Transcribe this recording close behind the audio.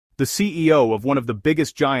The CEO of one of the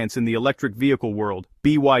biggest giants in the electric vehicle world,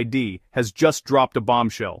 BYD, has just dropped a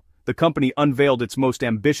bombshell. The company unveiled its most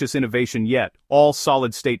ambitious innovation yet,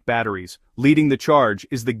 all-solid-state batteries. Leading the charge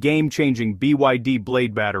is the game-changing BYD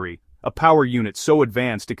Blade battery, a power unit so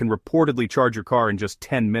advanced it can reportedly charge your car in just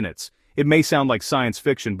 10 minutes. It may sound like science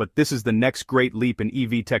fiction, but this is the next great leap in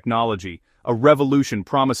EV technology, a revolution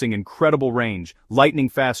promising incredible range,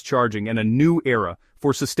 lightning-fast charging, and a new era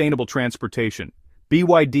for sustainable transportation.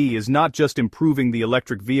 BYD is not just improving the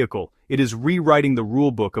electric vehicle, it is rewriting the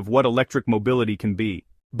rulebook of what electric mobility can be.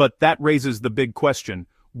 But that raises the big question: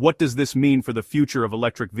 what does this mean for the future of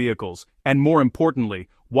electric vehicles? And more importantly,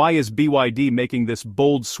 why is BYD making this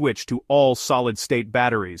bold switch to all solid-state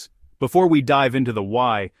batteries? Before we dive into the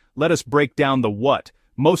why, let us break down the what.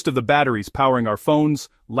 Most of the batteries powering our phones,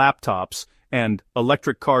 laptops, and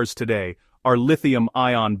electric cars today are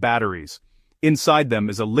lithium-ion batteries. Inside them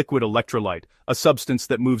is a liquid electrolyte, a substance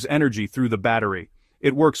that moves energy through the battery.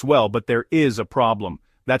 It works well, but there is a problem.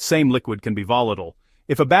 That same liquid can be volatile.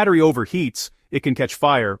 If a battery overheats, it can catch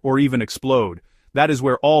fire or even explode. That is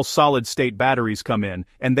where all solid-state batteries come in,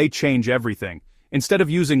 and they change everything. Instead of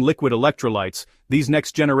using liquid electrolytes, these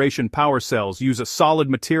next-generation power cells use a solid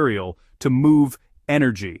material to move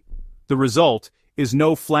energy. The result is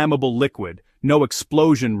no flammable liquid, no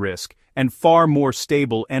explosion risk, and far more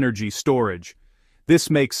stable energy storage. This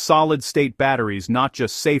makes solid-state batteries not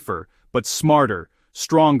just safer, but smarter,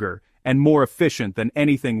 stronger, and more efficient than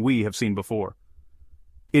anything we have seen before.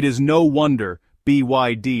 It is no wonder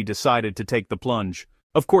BYD decided to take the plunge.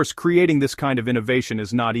 Of course, creating this kind of innovation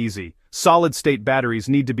is not easy. Solid-state batteries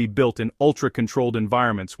need to be built in ultra-controlled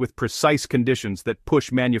environments with precise conditions that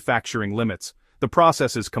push manufacturing limits. The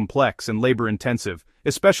process is complex and labor-intensive,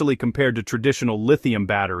 especially compared to traditional lithium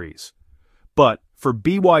batteries. But, for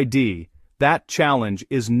BYD, that challenge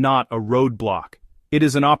is not a roadblock. It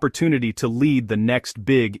is an opportunity to lead the next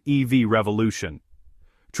big EV revolution.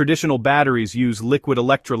 Traditional batteries use liquid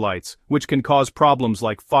electrolytes, which can cause problems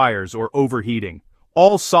like fires or overheating.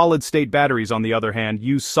 All solid-state batteries, on the other hand,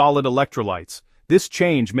 use solid electrolytes. This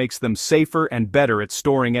change makes them safer and better at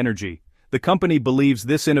storing energy. The company believes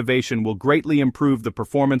this innovation will greatly improve the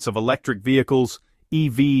performance of electric vehicles,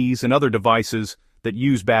 EVs, and other devices that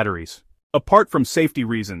use batteries. Apart from safety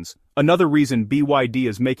reasons, another reason BYD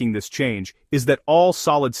is making this change is that all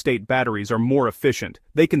solid-state batteries are more efficient.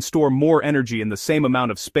 They can store more energy in the same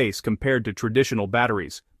amount of space compared to traditional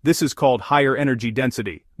batteries. This is called higher energy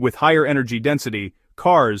density. With higher energy density,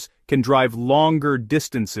 cars can drive longer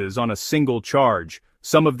distances on a single charge.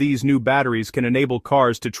 Some of these new batteries can enable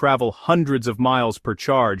cars to travel hundreds of miles per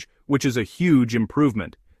charge, which is a huge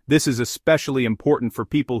improvement. This is especially important for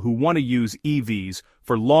people who want to use EVs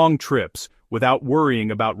for long trips without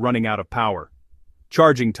worrying about running out of power.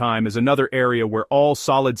 Charging time is another area where all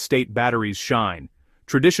solid-state batteries shine.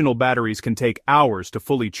 Traditional batteries can take hours to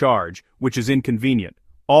fully charge, which is inconvenient.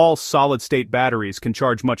 All solid-state batteries can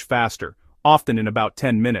charge much faster, often in about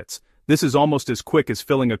 10 minutes. This is almost as quick as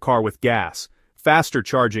filling a car with gas. Faster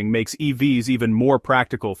charging makes EVs even more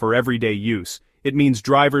practical for everyday use. It means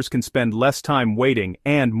drivers can spend less time waiting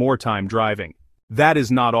and more time driving. That is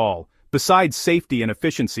not all. Besides safety and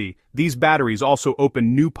efficiency, these batteries also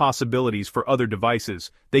open new possibilities for other devices.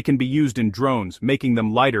 They can be used in drones, making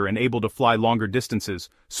them lighter and able to fly longer distances.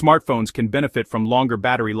 Smartphones can benefit from longer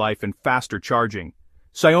battery life and faster charging.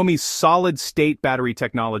 Xiaomi's solid-state battery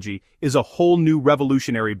technology is a whole new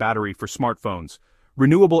revolutionary battery for smartphones.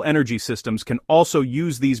 Renewable energy systems can also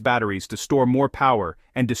use these batteries to store more power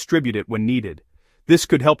and distribute it when needed. This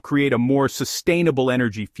could help create a more sustainable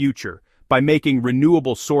energy future by making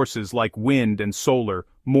renewable sources like wind and solar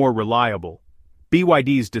more reliable.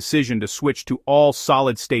 BYD's decision to switch to all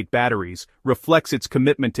solid-state batteries reflects its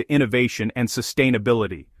commitment to innovation and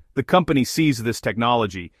sustainability. The company sees this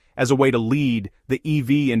technology as a way to lead the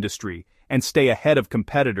EV industry and stay ahead of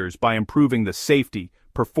competitors by improving the safety,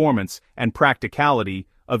 performance, and practicality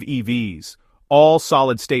of EVs. All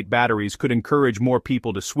solid-state batteries could encourage more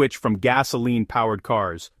people to switch from gasoline-powered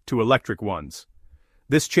cars to electric ones.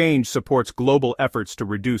 This change supports global efforts to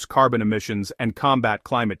reduce carbon emissions and combat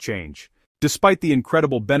climate change. Despite the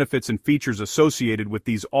incredible benefits and features associated with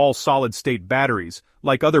these all-solid-state batteries,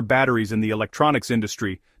 like other batteries in the electronics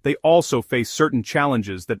industry, they also face certain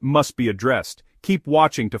challenges that must be addressed. Keep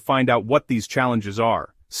watching to find out what these challenges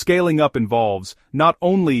are. Scaling up involves not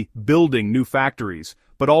only building new factories,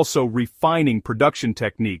 but also refining production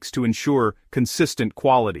techniques to ensure consistent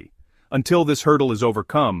quality. Until this hurdle is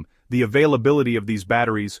overcome, the availability of these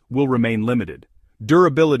batteries will remain limited.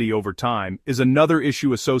 Durability over time is another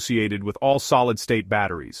issue associated with all solid-state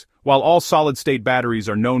batteries. While all solid-state batteries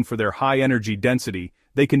are known for their high energy density,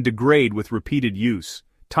 they can degrade with repeated use.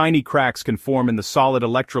 Tiny cracks can form in the solid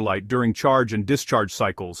electrolyte during charge and discharge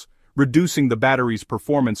cycles, reducing the battery's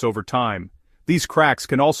performance over time. These cracks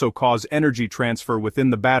can also cause energy transfer within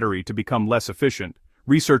the battery to become less efficient.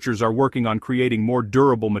 Researchers are working on creating more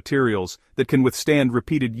durable materials that can withstand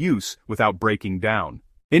repeated use without breaking down.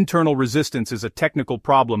 Internal resistance is a technical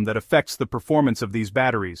problem that affects the performance of these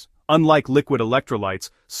batteries. Unlike liquid electrolytes,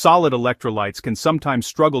 solid electrolytes can sometimes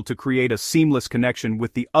struggle to create a seamless connection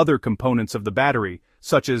with the other components of the battery,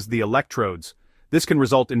 such as the electrodes. This can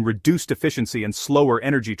result in reduced efficiency and slower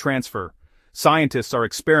energy transfer. Scientists are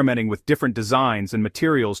experimenting with different designs and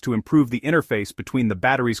materials to improve the interface between the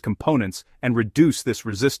battery's components and reduce this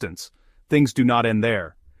resistance. Things do not end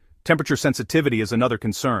there. Temperature sensitivity is another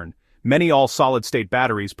concern. Many all-solid-state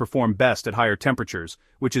batteries perform best at higher temperatures,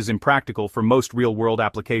 which is impractical for most real-world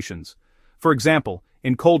applications. For example,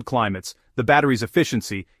 in cold climates, the battery's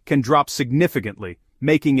efficiency can drop significantly,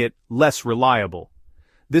 making it less reliable.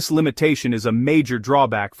 This limitation is a major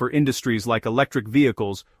drawback for industries like electric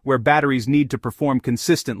vehicles, where batteries need to perform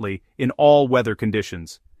consistently in all weather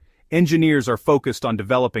conditions. Engineers are focused on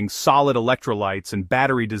developing solid electrolytes and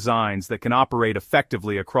battery designs that can operate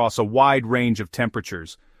effectively across a wide range of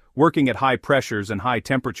temperatures. Working at high pressures and high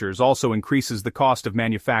temperatures also increases the cost of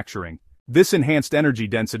manufacturing. This enhanced energy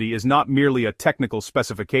density is not merely a technical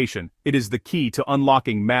specification, it is the key to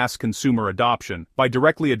unlocking mass consumer adoption. By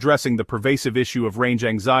directly addressing the pervasive issue of range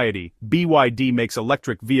anxiety, BYD makes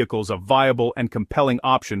electric vehicles a viable and compelling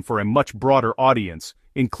option for a much broader audience,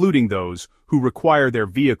 including those who require their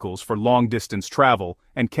vehicles for long-distance travel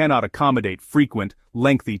and cannot accommodate frequent,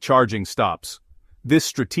 lengthy charging stops. This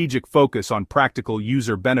strategic focus on practical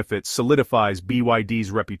user benefits solidifies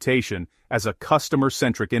BYD's reputation as a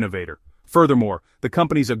customer-centric innovator. Furthermore, the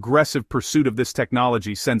company's aggressive pursuit of this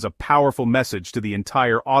technology sends a powerful message to the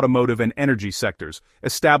entire automotive and energy sectors,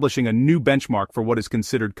 establishing a new benchmark for what is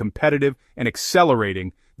considered competitive and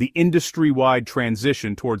accelerating the industry-wide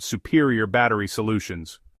transition towards superior battery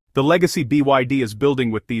solutions. The legacy BYD is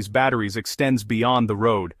building with these batteries extends beyond the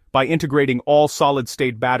road. By integrating all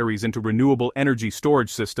solid-state batteries into renewable energy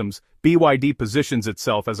storage systems, BYD positions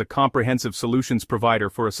itself as a comprehensive solutions provider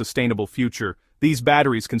for a sustainable future. These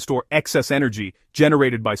batteries can store excess energy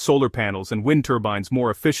generated by solar panels and wind turbines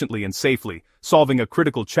more efficiently and safely, solving a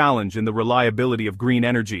critical challenge in the reliability of green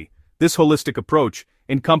energy. This holistic approach,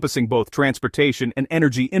 encompassing both transportation and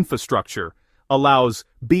energy infrastructure, allows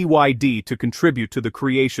BYD to contribute to the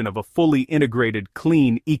creation of a fully integrated,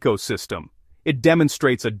 clean ecosystem. It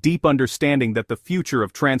demonstrates a deep understanding that the future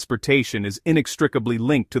of transportation is inextricably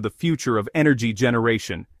linked to the future of energy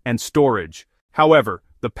generation and storage. However,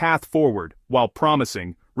 the path forward, while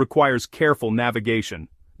promising, requires careful navigation.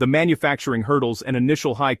 The manufacturing hurdles and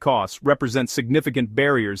initial high costs represent significant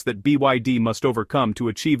barriers that BYD must overcome to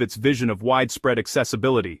achieve its vision of widespread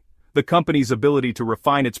accessibility. The company's ability to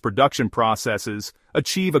refine its production processes,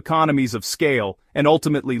 achieve economies of scale, and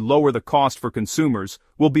ultimately lower the cost for consumers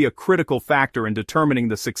will be a critical factor in determining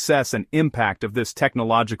the success and impact of this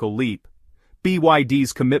technological leap.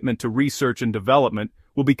 BYD's commitment to research and development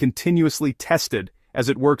will be continuously tested as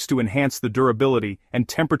it works to enhance the durability and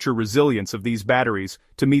temperature resilience of these batteries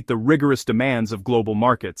to meet the rigorous demands of global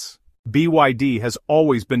markets. BYD has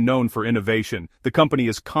always been known for innovation. The company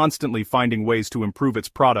is constantly finding ways to improve its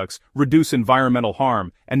products, reduce environmental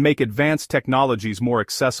harm, and make advanced technologies more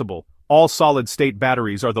accessible. All solid-state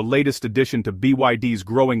batteries are the latest addition to BYD's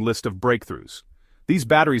growing list of breakthroughs. These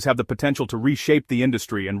batteries have the potential to reshape the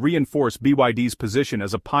industry and reinforce BYD's position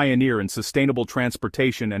as a pioneer in sustainable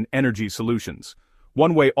transportation and energy solutions.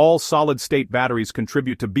 One way all solid-state batteries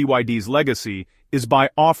contribute to BYD's legacy is by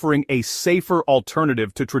offering a safer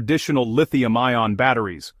alternative to traditional lithium-ion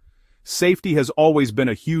batteries. Safety has always been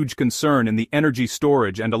a huge concern in the energy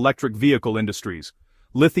storage and electric vehicle industries.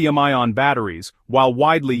 Lithium-ion batteries, while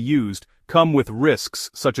widely used, come with risks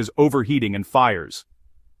such as overheating and fires.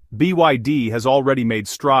 BYD has already made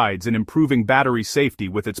strides in improving battery safety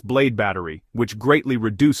with its Blade battery, which greatly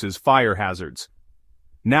reduces fire hazards.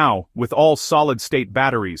 Now, with all solid-state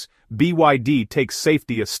batteries, BYD takes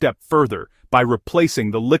safety a step further by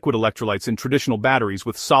replacing the liquid electrolytes in traditional batteries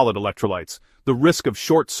with solid electrolytes. The risk of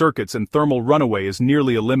short circuits and thermal runaway is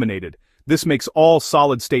nearly eliminated. This makes all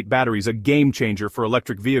solid-state batteries a game-changer for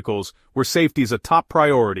electric vehicles, where safety is a top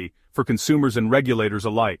priority for consumers and regulators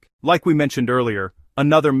alike. Like we mentioned earlier,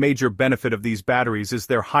 another major benefit of these batteries is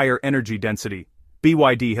their higher energy density.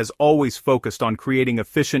 BYD has always focused on creating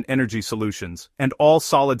efficient energy solutions, and all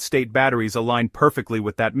solid-state batteries align perfectly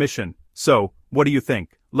with that mission. So, what do you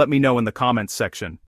think? Let me know in the comments section.